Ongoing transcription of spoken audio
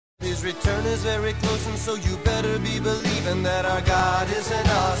His return is very close, and so you better be believing that our God is an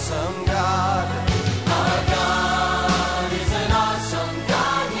awesome God. Our God is an awesome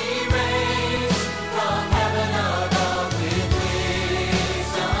God. He reigns from heaven above with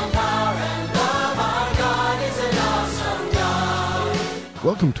wisdom, power, and love. Our God is an awesome God.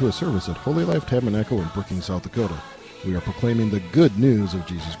 Welcome to a service at Holy Life Tabernacle in Brookings, South Dakota. We are proclaiming the good news of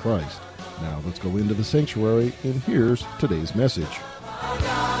Jesus Christ. Now let's go into the sanctuary, and here's today's message. Our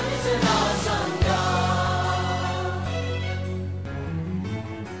God is an awesome God.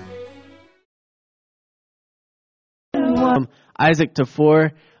 Isaac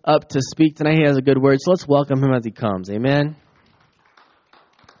Tafur up to speak tonight. He has a good word, so let's welcome him as he comes. Amen.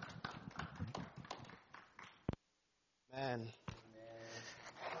 Amen.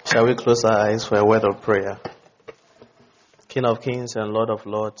 Shall we close our eyes for a word of prayer? King of kings and Lord of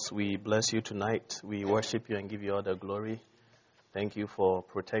lords, we bless you tonight. We worship you and give you all the glory. Thank you for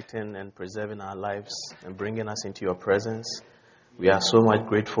protecting and preserving our lives and bringing us into your presence. We are so much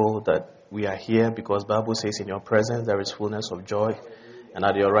grateful that we are here because Bible says in your presence there is fullness of joy, and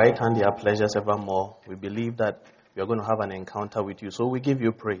at your right hand there are pleasures evermore. We believe that we are going to have an encounter with you, so we give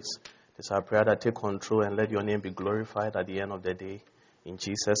you praise. It's our prayer that take control and let your name be glorified at the end of the day. In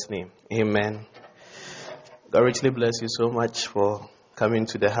Jesus' name, amen. God richly bless you so much for coming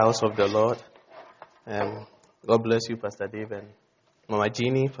to the house of the Lord. God bless you, Pastor Dave and Mama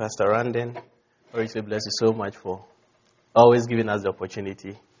Jeannie, Pastor Randon. God richly bless you so much for always giving us the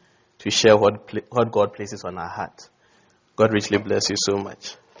opportunity to share what God places on our heart. God richly bless you so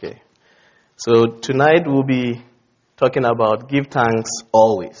much. Okay. So tonight we'll be talking about give thanks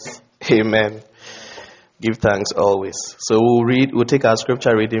always. Amen. Give thanks always. So we'll take our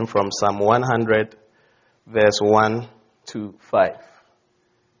scripture reading from Psalm 100. Verse 1 to 5.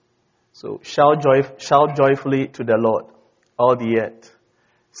 So, shout joyfully to the Lord, all the earth.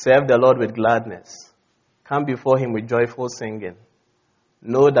 Serve the Lord with gladness. Come before him with joyful singing.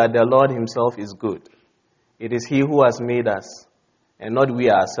 Know that the Lord himself is good. It is he who has made us, and not we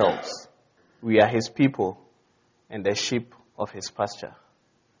ourselves. We are his people, and the sheep of his pasture.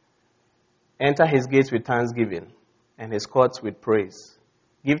 Enter his gates with thanksgiving, and his courts with praise.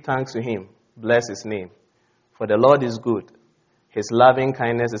 Give thanks to him. Bless his name. For the Lord is good, his loving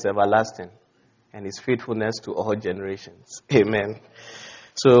kindness is everlasting, and his faithfulness to all generations. Amen.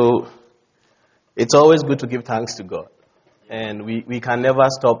 So, it's always good to give thanks to God. And we can never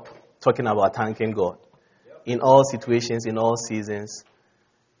stop talking about thanking God. In all situations, in all seasons,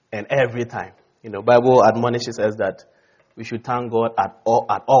 and every time. Bible admonishes us that we should thank God at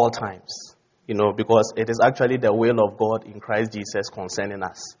all times. Because it is actually the will of God in Christ Jesus concerning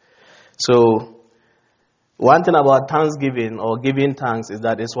us. So, one thing about thanksgiving or giving thanks is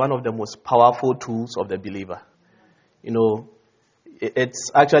that it's one of the most powerful tools of the believer.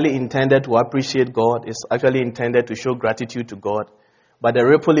 It's actually intended to appreciate God. It's actually intended to show gratitude to God. But the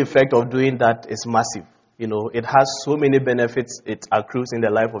ripple effect of doing that is massive. It has so many benefits it accrues in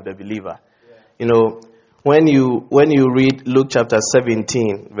the life of the believer. When you read Luke chapter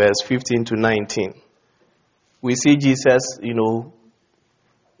 17, verse 15 to 19, we see Jesus,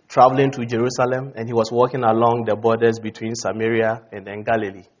 traveling to Jerusalem, and he was walking along the borders between Samaria and then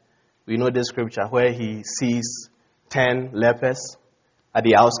Galilee. We know this scripture where he sees 10 lepers at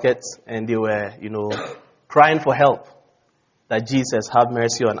the outskirts, and they were, crying for help, that Jesus have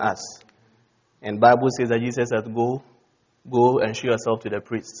mercy on us. And Bible says that Jesus said, go and show yourself to the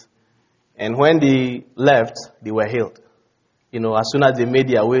priest. And when they left, they were healed. As soon as they made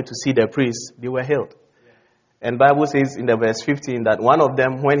their way to see the priest, they were healed. And Bible says in the verse 15 that one of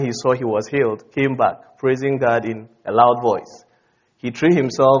them, when he saw he was healed, came back, praising God in a loud voice. He threw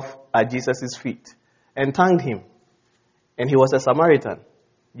himself at Jesus' feet and thanked him. And he was a Samaritan.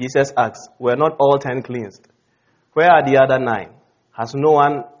 Jesus asked, were not all 10 cleansed? Where are the other 9? Has no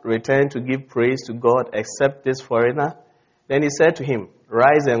one returned to give praise to God except this foreigner? Then he said to him,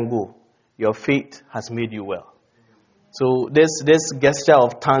 rise and go. Your faith has made you well. So this gesture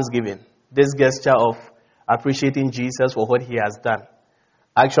of thanksgiving, this gesture of appreciating Jesus for what he has done,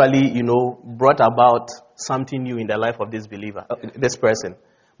 actually, brought about something new in the life of this believer, this person.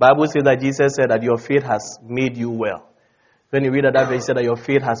 Bible says that Jesus said that your faith has made you well. When you read that verse, he said that your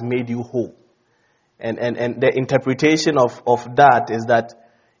faith has made you whole. And the interpretation of that is that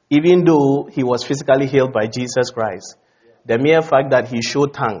even though he was physically healed by Jesus Christ, the mere fact that he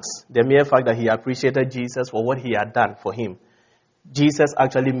showed thanks, the mere fact that he appreciated Jesus for what he had done for him, Jesus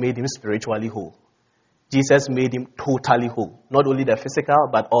actually made him spiritually whole. Jesus made him totally whole. Not only the physical,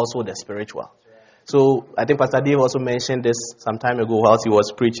 but also the spiritual. So I think Pastor Dave also mentioned this some time ago whilst he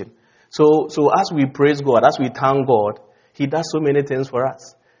was preaching. So as we praise God, as we thank God, he does so many things for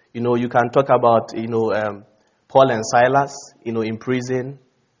us. You know, you can talk about, Paul and Silas, in prison,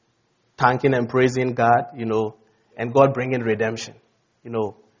 thanking and praising God, and God bringing redemption.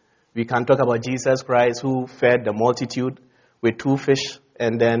 We can talk about Jesus Christ who fed the multitude with 2 fish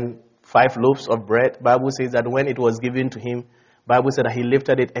and then 5 loaves of bread. Bible says that when it was given to him, Bible said that he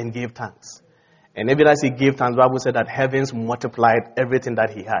lifted it and gave thanks. And even as he gave thanks, Bible said that heavens multiplied everything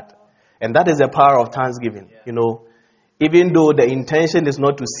that he had. And that is the power of thanksgiving. Even though the intention is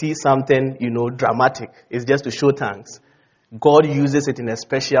not to see something, dramatic, it's just to show thanks. God uses it in a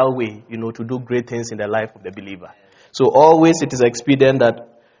special way, to do great things in the life of the believer. So always it is expedient that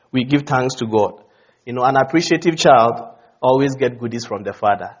we give thanks to God. An appreciative child always gets goodies from the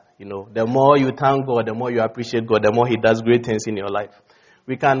father. The more you thank God, the more you appreciate God, the more he does great things in your life.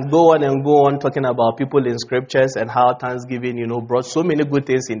 We can go on and go on talking about people in scriptures and how thanksgiving, brought so many good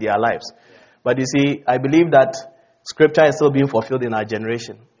things in their lives. But you see, I believe that scripture is still being fulfilled in our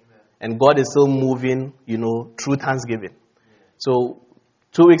generation. And God is still moving, through thanksgiving. So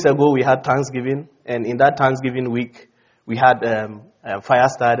 2 weeks ago we had Thanksgiving, and in that Thanksgiving week we had fire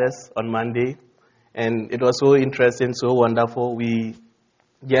starters on Monday, and it was so interesting, so wonderful. We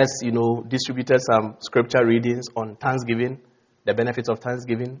just, distributed some scripture readings on Thanksgiving, the benefits of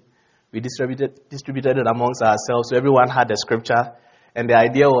Thanksgiving. We distributed it amongst ourselves, so everyone had a scripture, and the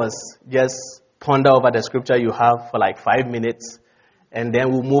idea was just ponder over the scripture you have for like 5 minutes, and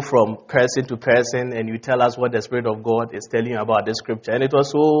then we'll move from person to person, and you tell us what the Spirit of God is telling you about the scripture. And it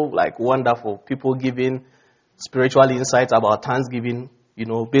was so wonderful. People giving spiritual insights about Thanksgiving,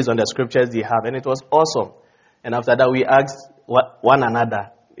 based on the scriptures they have, and it was awesome. And after that, we asked one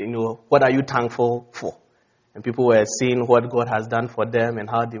another, what are you thankful for? And people were seeing what God has done for them and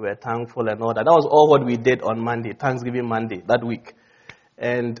how they were thankful and all that. That was all what we did on Monday, Thanksgiving Monday, that week.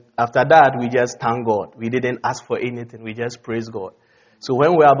 And after that, we just thank God. We didn't ask for anything. We just praise God. So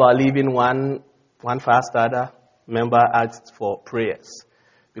when we were about leaving, one fast starter member asked for prayers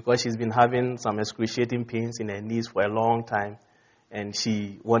because she's been having some excruciating pains in her knees for a long time, and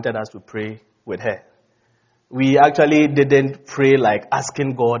she wanted us to pray with her. We actually didn't pray like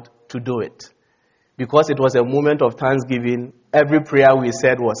asking God to do it. Because it was a moment of thanksgiving, every prayer we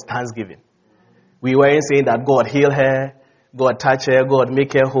said was thanksgiving. We weren't saying that God heal her, God touch her, God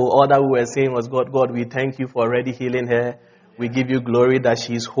make her whole. All that we were saying was, God, we thank you for already healing her. We give you glory that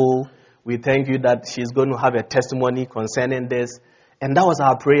she's whole. We thank you that she's going to have a testimony concerning this. And that was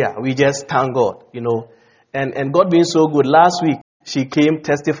our prayer. We just thank God, And God being so good, last week she came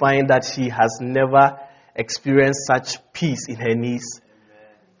testifying that she has never experienced such peace in her knees.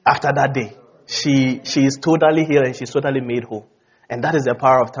 After that day, she is totally healed and she's totally made whole. And that is the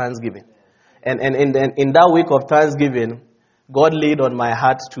power of thanksgiving. And in that week of thanksgiving, God laid on my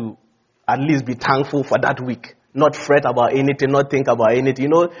heart to at least be thankful for that week. Not fret about anything, not think about anything.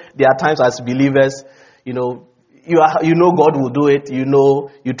 There are times as believers, you know God will do it,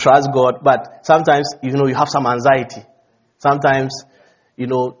 you trust God, but sometimes, you have some anxiety. Sometimes,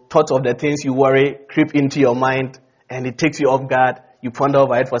 thoughts of the things you worry creep into your mind and it takes you off guard. You ponder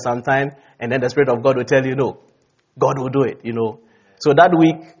over it for some time and then the Spirit of God will tell you, no, God will do it, So that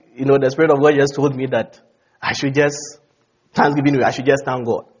week, the Spirit of God just told me that I should just, Thanksgiving, I should just thank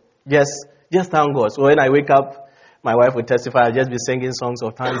God. Just thank God. So when I wake up, my wife will testify, I'll just be singing songs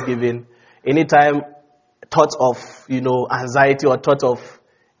of thanksgiving. Anytime thoughts of, anxiety or thoughts of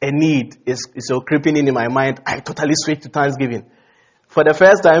a need is so creeping in my mind, I totally switch to thanksgiving. For the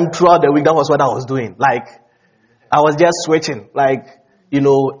first time throughout the week, that was what I was doing. I was just switching.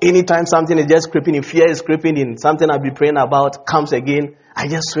 Anytime something is just creeping in, fear is creeping in, something I've been praying about comes again, I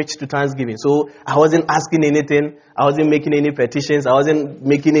just switch to thanksgiving. So I wasn't asking anything. I wasn't making any petitions. I wasn't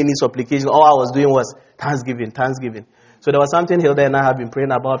making any supplications. All I was doing was thanksgiving. So there was something Hilda and I have been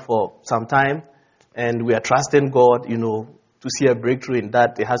praying about for some time. And we are trusting God, to see a breakthrough in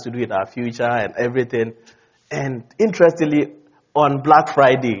that. It has to do with our future and everything. And interestingly, on Black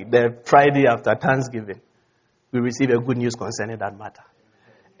Friday, the Friday after Thanksgiving, we received a good news concerning that matter.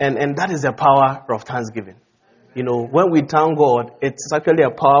 And that is the power of thanksgiving. When we thank God, it's actually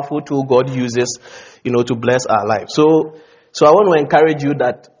a powerful tool God uses, to bless our lives. So I want to encourage you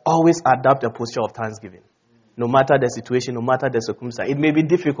that always adapt a posture of thanksgiving. No matter the situation, no matter the circumstance. It may be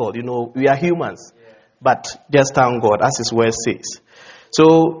difficult, we are humans. But just thank God, as His word says.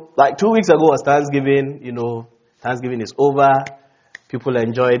 So, 2 weeks ago was Thanksgiving. Thanksgiving is over. People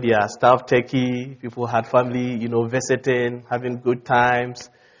enjoyed their stuffed turkey. People had family, visiting, having good times.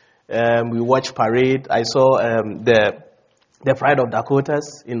 We watched parade. I saw the Pride of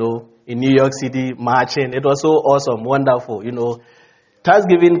Dakotas, in New York City marching. It was so awesome, wonderful.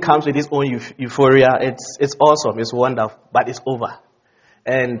 Thanksgiving comes with its own euphoria. It's awesome. It's wonderful, but it's over.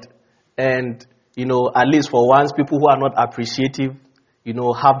 And at least for once, people who are not appreciative,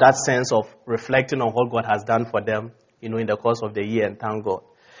 have that sense of reflecting on what God has done for them, in the course of the year, and thank God.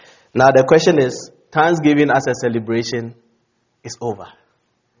 Now the question is, Thanksgiving as a celebration is over.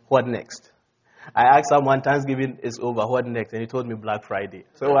 What next? I asked someone, Thanksgiving is over, what next? And he told me Black Friday.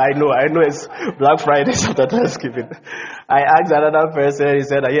 So I know it's Black Friday after Thanksgiving. I asked another person, he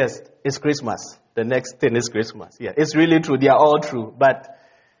said, yes, it's Christmas. The next thing is Christmas. Yeah, it's really true. They are all true. But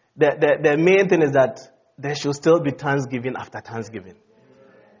the main thing is that there should still be Thanksgiving after Thanksgiving.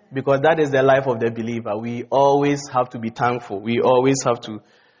 Because that is the life of the believer. We always have to be thankful. We always have to,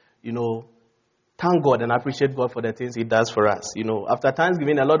 thank God and appreciate God for the things He does for us. After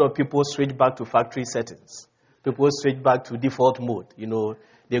Thanksgiving, a lot of people switch back to factory settings. People switch back to default mode.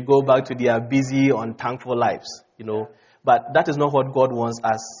 They go back to their busy, unthankful lives. But that is not what God wants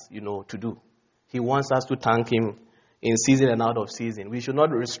us, to do. He wants us to thank Him in season and out of season. We should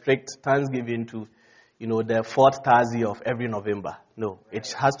not restrict Thanksgiving to, the fourth Thursday of every November. No,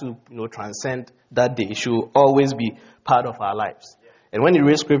 it has to, transcend that day. It should always be part of our lives. And when you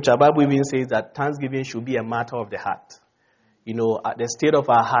read scripture, Bible even says that Thanksgiving should be a matter of the heart. The state of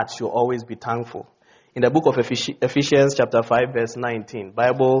our heart should always be thankful. In the book of Ephesians chapter 5 verse 19,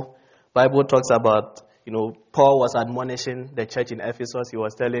 Bible talks about, Paul was admonishing the church in Ephesus. He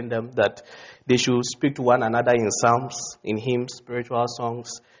was telling them that they should speak to one another in psalms, in hymns, spiritual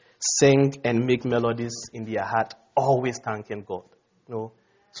songs, sing and make melodies in their heart, always thanking God.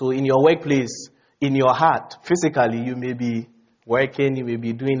 So in your workplace, in your heart, physically, you may be working, you may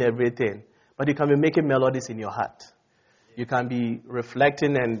be doing everything, but you can be making melodies in your heart. You can be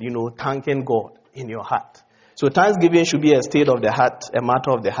reflecting and, thanking God in your heart. So Thanksgiving should be a state of the heart, a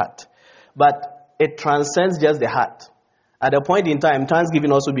matter of the heart. But it transcends just the heart. At a point in time,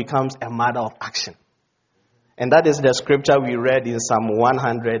 Thanksgiving also becomes a matter of action. And that is the scripture we read in Psalm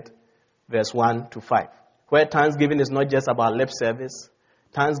 100, verse 1 to 5, where Thanksgiving is not just about lip service.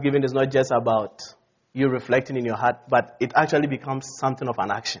 Thanksgiving is not just about you reflecting in your heart, but it actually becomes something of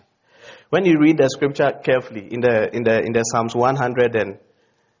an action. When you read the scripture carefully in the Psalms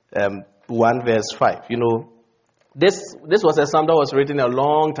 101 verse 5, this was a psalm that was written a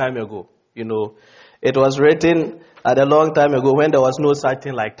long time ago. It was written at a long time ago when there was no such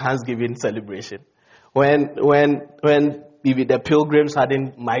thing like Thanksgiving celebration. When the pilgrims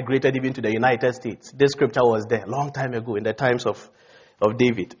hadn't migrated even to the United States, this scripture was there a long time ago in the times of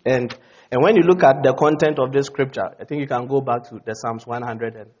David. And when you look at the content of this scripture, I think you can go back to the Psalms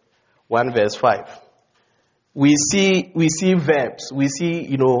 101 verse 5. We see verbs, we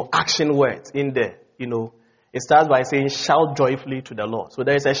see, action words in there. It starts by saying, shout joyfully to the Lord. So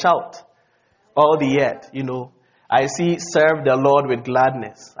there is a shout. All the earth, I see serve the Lord with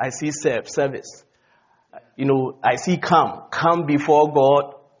gladness. I see service. I see come before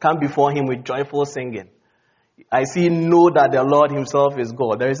God, come before Him with joyful singing. I see know that the Lord Himself is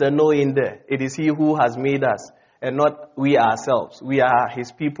God. There is a know in there. It is He who has made us and not we ourselves. We are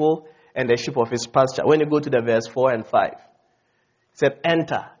His people and the sheep of His pasture. When you go to the verse 4 and 5, it said,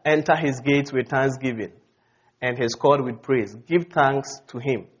 enter His gates with thanksgiving and His court with praise. Give thanks to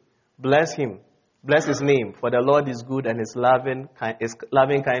Him. Bless Him. Bless His name. For the Lord is good and His loving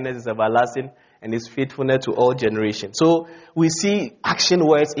kindness is everlasting and His faithfulness to all generations. So we see action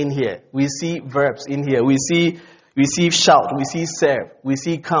words in here. We see verbs in here. We see shout. We see serve. We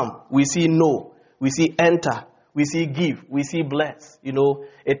see come. We see know. We see enter. We see give. We see bless.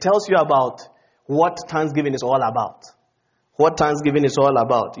 It tells you about what Thanksgiving is all about. What Thanksgiving is all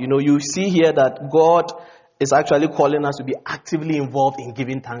about. You see here that God is actually calling us to be actively involved in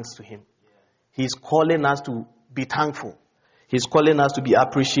giving thanks to Him. He's calling us to be thankful. He's calling us to be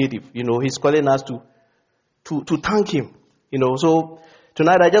appreciative. He's calling us to thank Him. So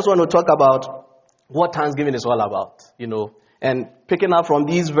tonight I just want to talk about what Thanksgiving is all about. And picking up from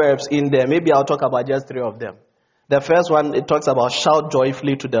these verbs in there, maybe I'll talk about just 3 of them. The first one, it talks about shout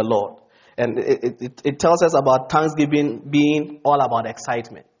joyfully to the Lord. And it tells us about Thanksgiving being all about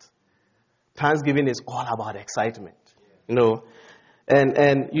excitement. Thanksgiving is all about excitement.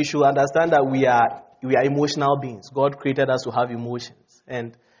 And you should understand that we are emotional beings. God created us to have emotions.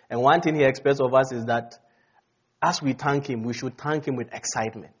 And one thing He expects of us is that as we thank Him, we should thank Him with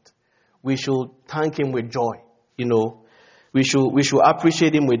excitement. We should thank Him with joy. We should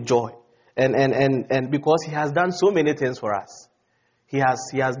appreciate Him with joy. And because He has done so many things for us. He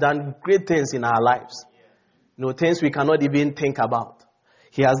has done great things in our lives. Things we cannot even think about.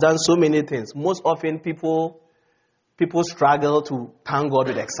 He has done so many things. Most often people struggle to thank God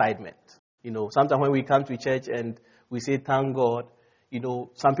with excitement. Sometimes when we come to church and we say thank God,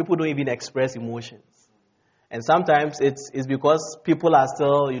 some people don't even express emotions. And sometimes it's because people are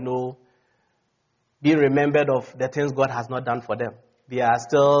still, being remembered of the things God has not done for them. They are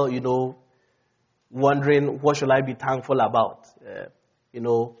still, wondering, what should I be thankful about?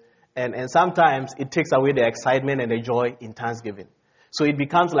 And sometimes it takes away the excitement and the joy in thanksgiving. So it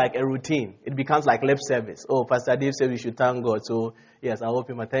becomes like a routine. It becomes like lip service. Oh, Pastor Dave said we should thank God. So, yes, I hope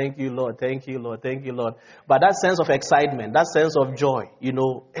him. Thank you, Lord. Thank you, Lord. Thank you, Lord. But that sense of excitement, that sense of joy,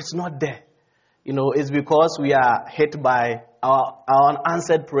 it's not there. It's because we are hit by our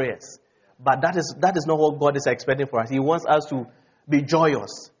unanswered prayers. But that is not what God is expecting for us. He wants us to be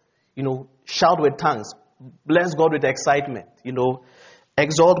joyous. Shout with tongues. Bless God with excitement.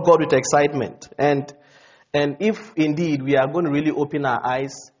 Exalt God with excitement. And if indeed we are going to really open our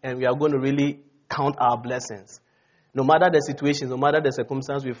eyes and we are going to really count our blessings, no matter the situation, no matter the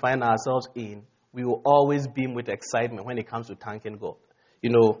circumstance we find ourselves in, we will always beam with excitement when it comes to thanking God.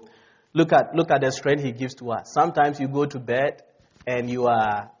 Look at the strength He gives to us. Sometimes you go to bed and you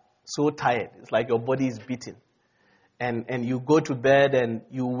are so tired. It's like your body is beating. And you go to bed and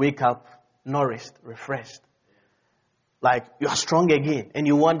you wake up nourished, refreshed. Like you are strong again. And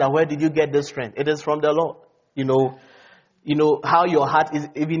you wonder, where did you get this strength? It is from the Lord. How your heart is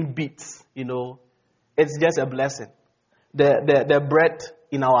even beats. It's just a blessing. The breath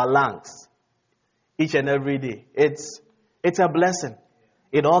in our lungs each and every day. It's a blessing.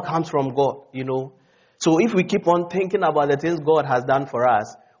 It all comes from God, So if we keep on thinking about the things God has done for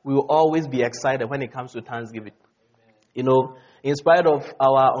us, we will always be excited when it comes to thanksgiving. In spite of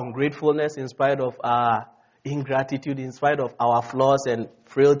our ungratefulness, in spite of our ingratitude, in spite of our flaws and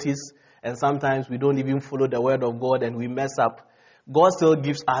frailties, and sometimes we don't even follow the word of God and we mess up, God still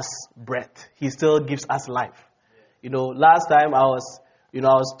gives us breath. He still gives us life. Last time I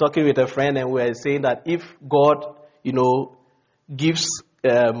was talking with a friend and we were saying that if God, gives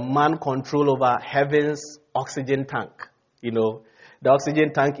man control over heaven's oxygen tank, the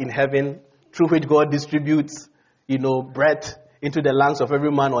oxygen tank in heaven through which God distributes, breath into the lungs of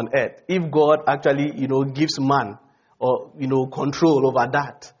every man on earth. If God actually, gives man or, control over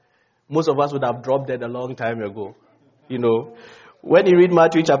that, most of us would have dropped dead a long time ago. When you read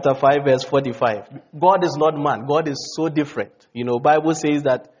Matthew chapter 5, verse 45, God is not man. God is so different. Bible says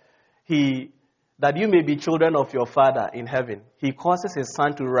that that you may be children of your Father in heaven. He causes His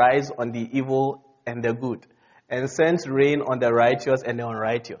sun to rise on the evil and the good, and sends rain on the righteous and the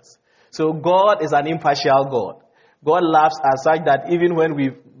unrighteous. So God is an impartial God. God loves us such that even when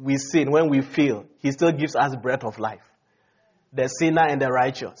we sin, when we fail, He still gives us breath of life. The sinner and the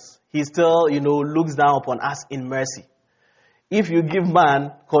righteous. He still, looks down upon us in mercy. If you give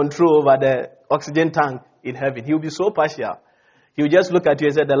man control over the oxygen tank in heaven, he will be so partial. He will just look at you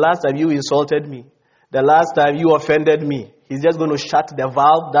and say, the last time you insulted me, the last time you offended me, He's just going to shut the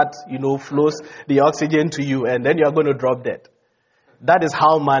valve that, flows the oxygen to you, and then you're going to drop dead. That is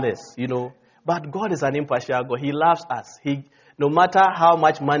how man is, But God is an impartial God. He loves us. No matter how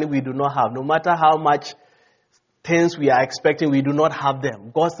much money we do not have, no matter how much things we are expecting, we do not have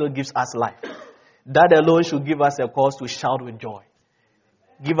them, God still gives us life. That alone should give us a cause to shout with joy.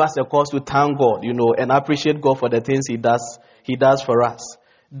 Give us a cause to thank God, and appreciate God for the things He does for us.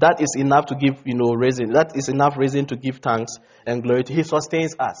 That is enough to give, reason. That is enough reason to give thanks and glory to Him. He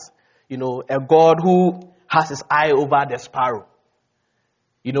sustains us. A God who has His eye over the sparrow.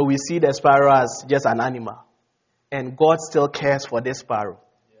 We see the sparrow as just an animal. And God still cares for this sparrow.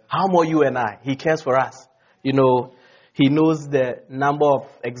 How more you and I? He cares for us. He knows the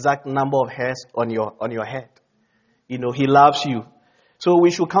exact number of hairs on your head. He loves you. So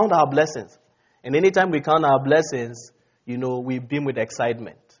we should count our blessings. And anytime we count our blessings, we beam with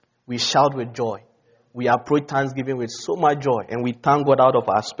excitement. We shout with joy. We approach Thanksgiving with so much joy. And we thank God out of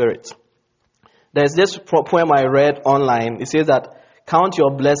our spirits. There's this poem I read online. It says that, count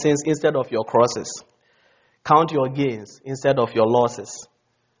your blessings instead of your crosses. Count your gains instead of your losses.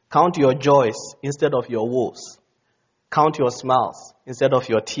 Count your joys instead of your woes. Count your smiles instead of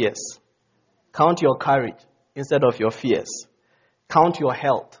your tears. Count your courage instead of your fears. Count your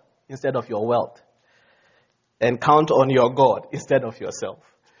health instead of your wealth. And count on your God instead of yourself.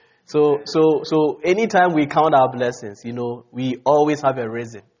 So anytime we count our blessings, we always have a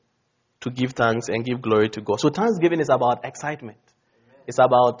reason to give thanks and give glory to God. So Thanksgiving is about excitement. It's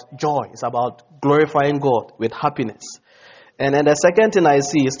about joy. It's about glorifying God with happiness. And then the second thing I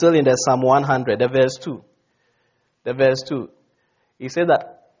see is still in the Psalm 100, the verse 2. The verse 2. It says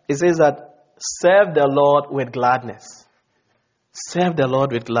that serve the Lord with gladness. Serve the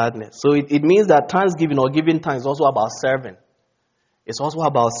Lord with gladness. So it means that thanksgiving or giving thanks is also about serving. It's also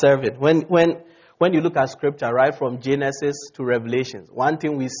about serving. When you look at Scripture, right from Genesis to Revelation, one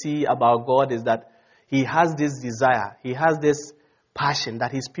thing we see about God is that he has this desire, he has this passion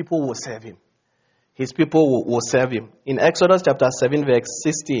that his people will serve him. His people will serve him. In Exodus chapter 7, verse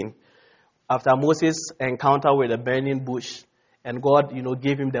 16, after Moses' encounter with a burning bush, and God,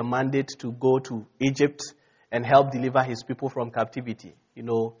 gave him the mandate to go to Egypt and help deliver his people from captivity.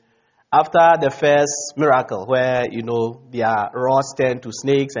 After the first miracle where, their rods turned to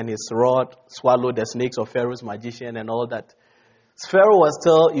snakes and his rod swallowed the snakes of Pharaoh's magician and all that, Pharaoh was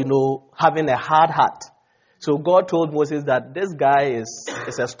still, having a hard heart. So God told Moses that this guy is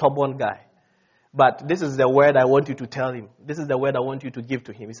a stubborn guy. But this is the word I want you to tell him. This is the word I want you to give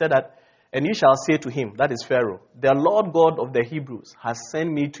to him. He said that, and you shall say to him, that is Pharaoh, the Lord God of the Hebrews has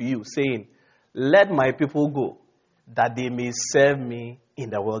sent me to you, saying, let my people go, that they may serve me in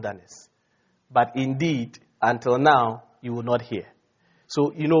the wilderness. But indeed, until now, you will not hear.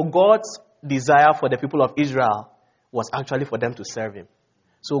 So, God's desire for the people of Israel was actually for them to serve him.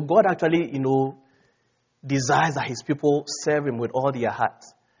 So God actually, desires that his people serve him with all their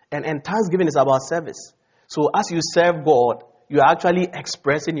hearts. And thanksgiving is about service. So as you serve God, you are actually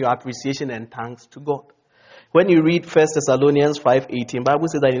expressing your appreciation and thanks to God. When you read 1 Thessalonians 5:18, Bible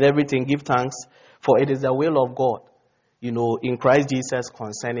says that in everything give thanks, for it is the will of God, in Christ Jesus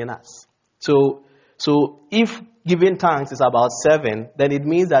concerning us. So if giving thanks is about serving, then it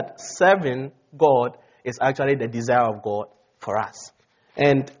means that serving God is actually the desire of God for us.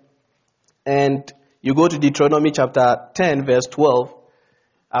 And you go to Deuteronomy chapter 10, verse 12.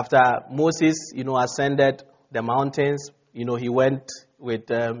 After Moses, ascended the mountains, he went with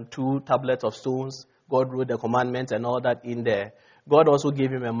 2 tablets of stones. God wrote the commandments and all that in there. God also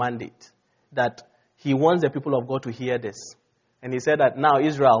gave him a mandate that he wants the people of God to hear this. And he said that, now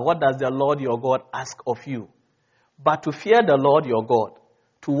Israel, what does the Lord your God ask of you? But to fear the Lord your God,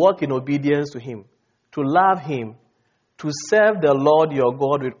 to walk in obedience to him, to love him, to serve the Lord your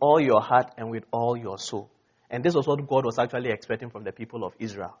God with all your heart and with all your soul. And this was what God was actually expecting from the people of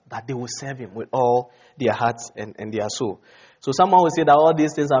Israel, that they will serve him with all their hearts and their soul. So someone will say that all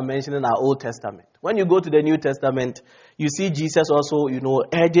these things are mentioned in our Old Testament. When you go to the New Testament, you see Jesus also,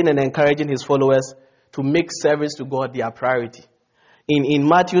 urging and encouraging his followers to make service to God their priority. In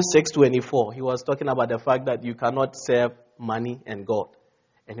Matthew 6:24, he was talking about the fact that you cannot serve money and God.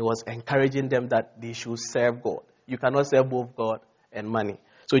 And he was encouraging them that they should serve God. You cannot serve both God and money.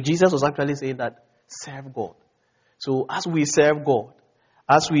 So Jesus was actually saying that serve God. So as we serve God,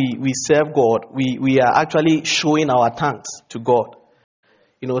 we are actually showing our thanks to God.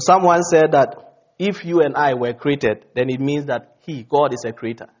 Someone said that if you and I were created, then it means that God is a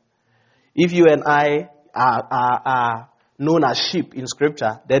creator. If you and I are known as sheep in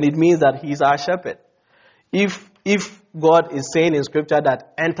Scripture, then it means that he is our shepherd. If God is saying in Scripture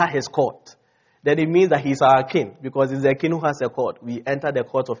that enter his court, then it means that he's our king, because it's a king who has a court. We enter the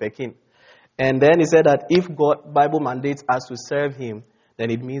court of a king. And then he said that if Bible mandates us to serve him, then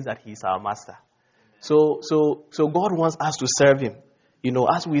it means that he's our master. So God wants us to serve him.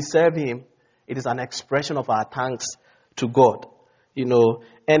 As we serve him, it is an expression of our thanks to God.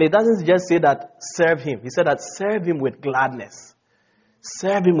 And it doesn't just say that serve him. He said that serve him with gladness.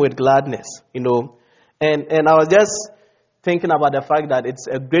 Serve him with gladness, And I was just thinking about the fact that it's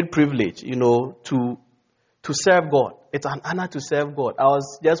a great privilege, to serve God. It's an honor to serve God. I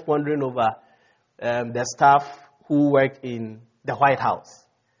was just wondering over the staff who work in the White House,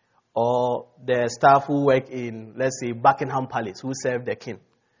 or the staff who work in, let's say, Buckingham Palace, who serve the king.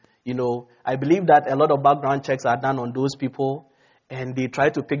 I believe that a lot of background checks are done on those people, and they try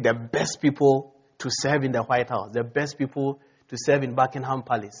to pick the best people to serve in the White House, the best people to serve in Buckingham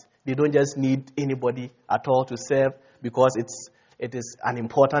Palace. They don't just need anybody at all to serve, because it is an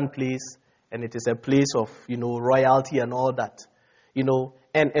important place, and it is a place of, royalty and all that.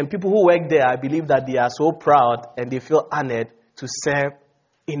 And people who work there, I believe that they are so proud and they feel honored to serve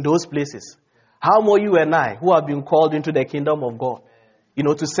in those places. How more you and I, who have been called into the kingdom of God,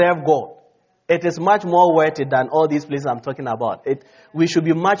 to serve God. It is much more worth it than all these places I'm talking about. We should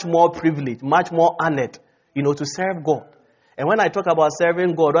be much more privileged, much more honored, to serve God. And when I talk about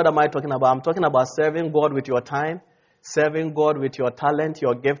serving God, what am I talking about? I'm talking about serving God with your time, serving God with your talent,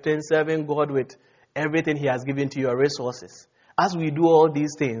 your gifting, serving God with everything he has given to your resources. As we do all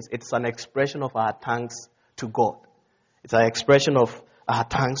these things, it's an expression of our thanks to God. It's an expression of our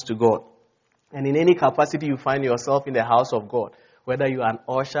thanks to God. And in any capacity you find yourself in the house of God, whether you are an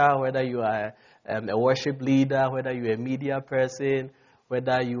usher, whether you are a worship leader, whether you are a media person,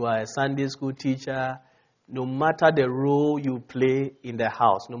 whether you are a Sunday school teacher, no matter the role you play in the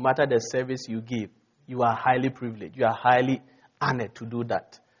house, no matter the service you give, you are highly privileged. You are highly honored to do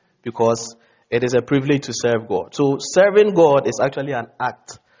that, because it is a privilege to serve God. So serving God is actually an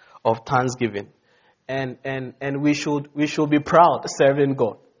act of thanksgiving. And we should be proud serving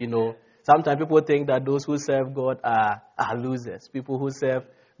God. Sometimes people think that those who serve God are losers. People who serve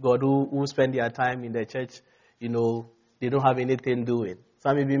God, who spend their time in the church, they don't have anything doing.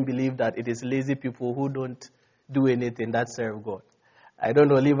 Some even believe that it is lazy people who don't do anything that serve God. I don't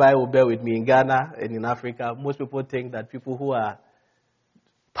know, Levi will bear with me. In Ghana and in Africa, most people think that people who are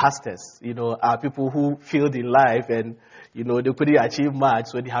pastors, are people who failed in life and, they couldn't achieve much,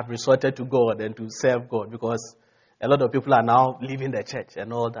 so they have resorted to God and to serve God, because a lot of people are now leaving the church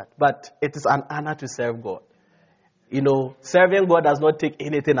and all that. But it is an honor to serve God. Serving God does not take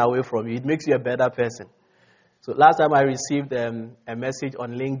anything away from you. It makes you a better person. So last time I received a message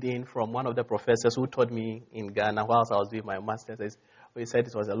on LinkedIn from one of the professors who taught me in Ghana whilst I was doing my master's. He said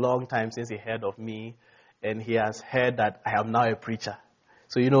it was a long time since he heard of me, and he has heard that I am now a preacher.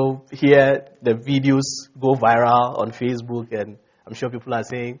 So, here the videos go viral on Facebook, and I'm sure people are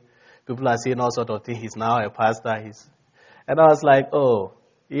saying all sorts of things. He's now a pastor. And I was like, oh,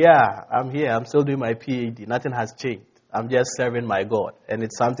 yeah, I'm here. I'm still doing my PhD. Nothing has changed. I'm just serving my God. And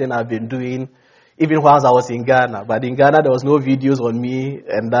it's something I've been doing even whilst I was in Ghana. But in Ghana, there was no videos on me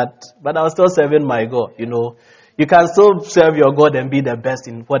and that. But I was still serving my God, You can still serve your God and be the best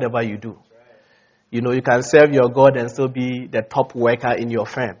in whatever you do. You can serve your God and still be the top worker in your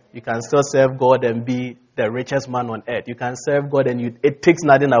firm. You can still serve God and be the richest man on earth. You can serve God and it takes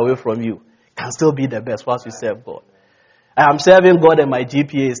nothing away from you. You can still be the best whilst you serve God. I am serving God and my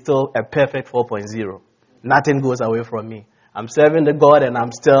GPA is still a perfect 4.0. Nothing goes away from me. I'm serving the God and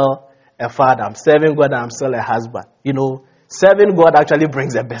I'm still a father. I'm serving God and I'm still a husband. Serving God actually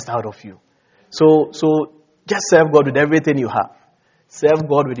brings the best out of you. So just serve God with everything you have. Serve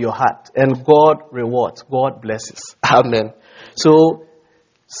God with your heart. And God rewards. God blesses. Amen. So,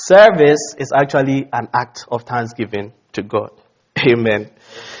 service is actually an act of thanksgiving to God. Amen.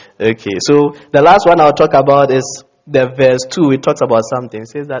 Okay, so the last one I'll talk about is the verse 2. It talks about something. It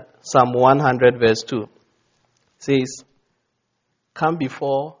says that Psalm 100 verse 2 says, come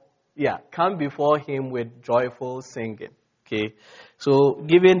before him with joyful singing. Okay, so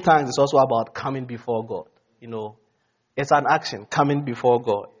giving thanks is also about coming before God. It's an action, coming before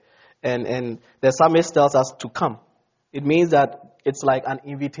God. And the psalmist tells us to come. It means that it's like an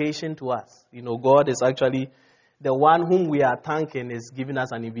invitation to us. God is actually the one whom we are thanking is giving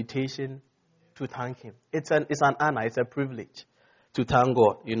us an invitation to thank him. It's an honor, it's a privilege to thank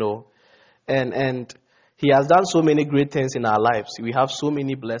God, And he has done so many great things in our lives. We have so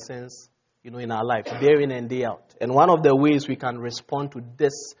many blessings, in our life, day in and day out. And one of the ways we can respond to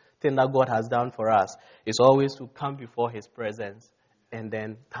this thing that God has done for us is always to come before his presence and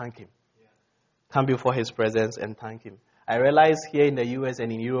then thank him. Come before his presence and thank him. I realize here in the US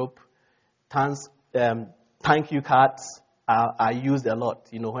and in Europe, thank you cards are used a lot.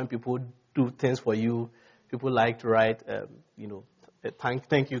 When people do things for you, people like to write, a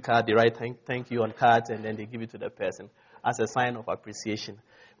thank you card. They write thank you on cards and then they give it to the person as a sign of appreciation.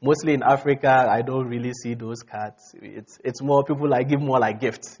 Mostly in Africa, I don't really see those cards. It's more people give more like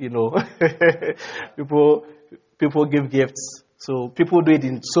gifts, People give gifts. So people do it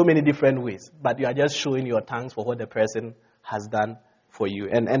in so many different ways. But you are just showing your thanks for what the person has done for you.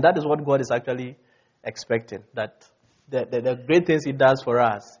 And that is what God is actually expecting. That the great things he does for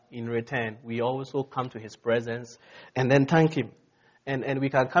us, in return, we also come to his presence and then thank him. And we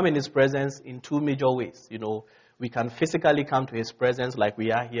can come in his presence in two major ways, We can physically come to his presence like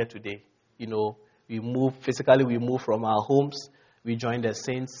we are here today. We move from our homes. We join the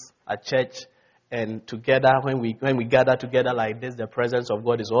saints at church. And together, when we gather together like this, the presence of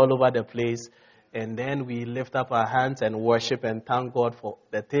God is all over the place. And then we lift up our hands and worship and thank God for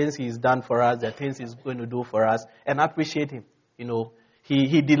the things he's done for us, the things he's going to do for us, and appreciate him.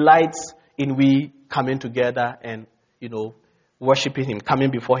 He delights in we coming together and, worshiping him, coming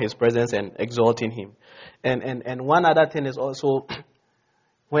before his presence and exalting him. And one other thing is also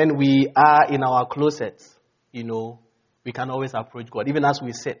when we are in our closets, we can always approach God. Even as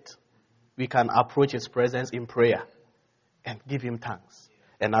we sit, we can approach his presence in prayer and give him thanks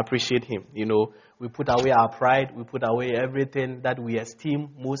and appreciate him. We put away our pride, we put away everything that we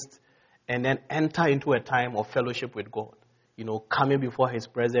esteem most, and then enter into a time of fellowship with God. Coming before his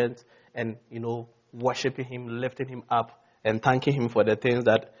presence and, worshiping him, lifting him up, and thanking him for the things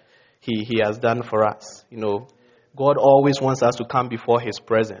that he has done for us. God always wants us to come before his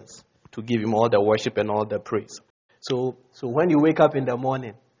presence to give him all the worship and all the praise. So when you wake up in the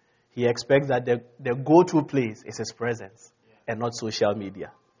morning, he expects that the go-to place is his presence and not social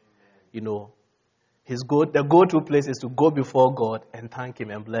media. The go-to place is to go before God and thank him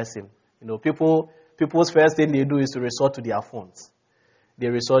and bless him. People's first thing they do is to resort to their phones. They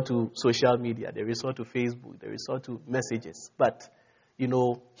resort to social media. They resort to Facebook. They resort to messages. But, He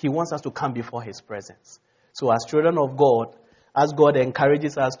wants us to come before His presence. So as children of God, as God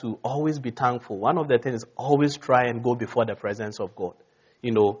encourages us to always be thankful, one of the things is always try and go before the presence of God.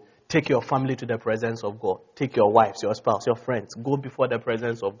 Take your family to the presence of God. Take your wives, your spouse, your friends. Go before the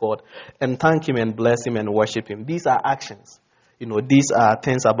presence of God and thank Him and bless Him and worship Him. These are actions. These are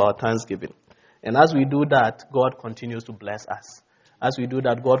things about thanksgiving. And as we do that, God continues to bless us. As we do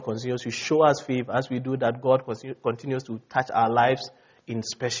that, God continues to show us favor. As we do that, God continues to touch our lives in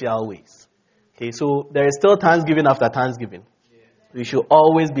special ways. Okay, so there is still thanksgiving after thanksgiving. We should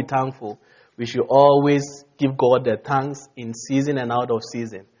always be thankful. We should always give God the thanks in season and out of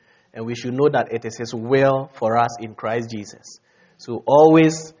season. And we should know that it is His will for us in Christ Jesus. So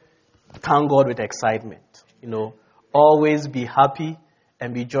always thank God with excitement. Always be happy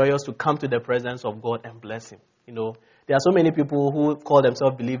and be joyous to come to the presence of God and bless Him. There are so many people who call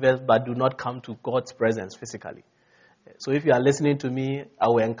themselves believers but do not come to God's presence physically. So if you are listening to me, I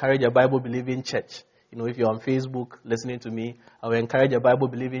will encourage a Bible-believing church. If you're on Facebook listening to me, I will encourage a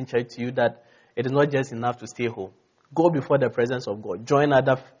Bible-believing church to you that it is not just enough to stay home. Go before the presence of God. Join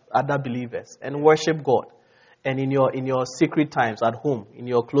other believers and worship God. And in your secret times at home, in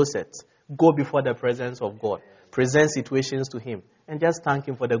your closet, go before the presence of God. Present situations to Him and just thank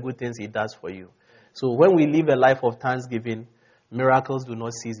Him for the good things He does for you. So when we live a life of thanksgiving, miracles do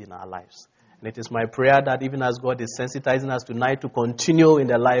not cease in our lives. And it is my prayer that even as God is sensitizing us tonight to continue in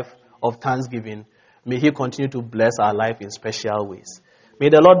the life of thanksgiving, may He continue to bless our life in special ways. May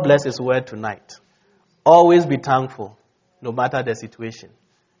the Lord bless His word tonight. Always be thankful, no matter the situation.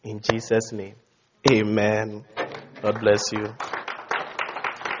 In Jesus' name, amen. God bless you.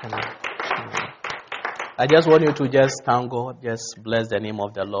 Amen. I just want you to just thank God. Just bless the name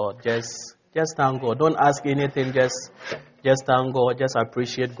of the Lord. Just thank God. Don't ask anything. Just thank God. Just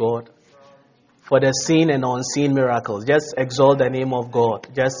appreciate God for the seen and unseen miracles. Just exalt the name of God.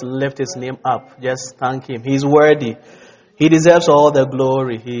 Just lift His name up. Just thank Him. He's worthy. He deserves all the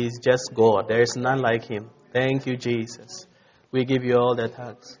glory. He is just God. There is none like Him. Thank you, Jesus. We give you all the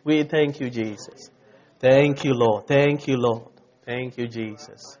thanks. We thank you, Jesus. Thank you, Lord. Thank you, Lord. Thank you,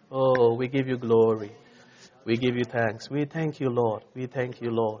 Jesus. Oh, we give you glory. We give you thanks. We thank you, Lord. We thank you,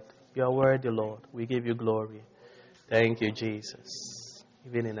 Lord. You are worthy, Lord. We give you glory. Thank you, Jesus.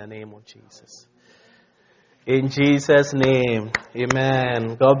 Even in the name of Jesus. In Jesus' name,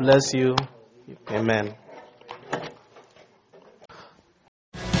 amen. God bless you. Amen.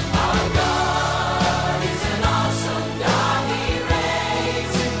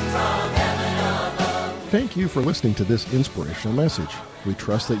 Thank you for listening to this inspirational message. We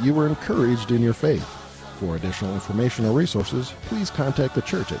trust that you were encouraged in your faith. For additional information or resources, please contact the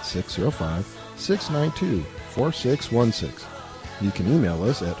church at 605-692-4616. You can email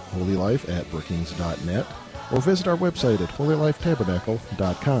us at holylife@brookings.net or visit our website at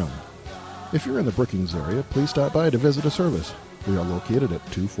holylifetabernacle.com. If you're in the Brookings area, please stop by to visit a service. We are located at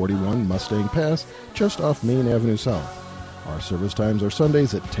 241 Mustang Pass, just off Main Avenue South. Our service times are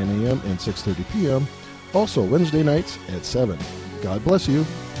Sundays at 10 a.m. and 6:30 p.m., also Wednesday nights at 7. God bless you.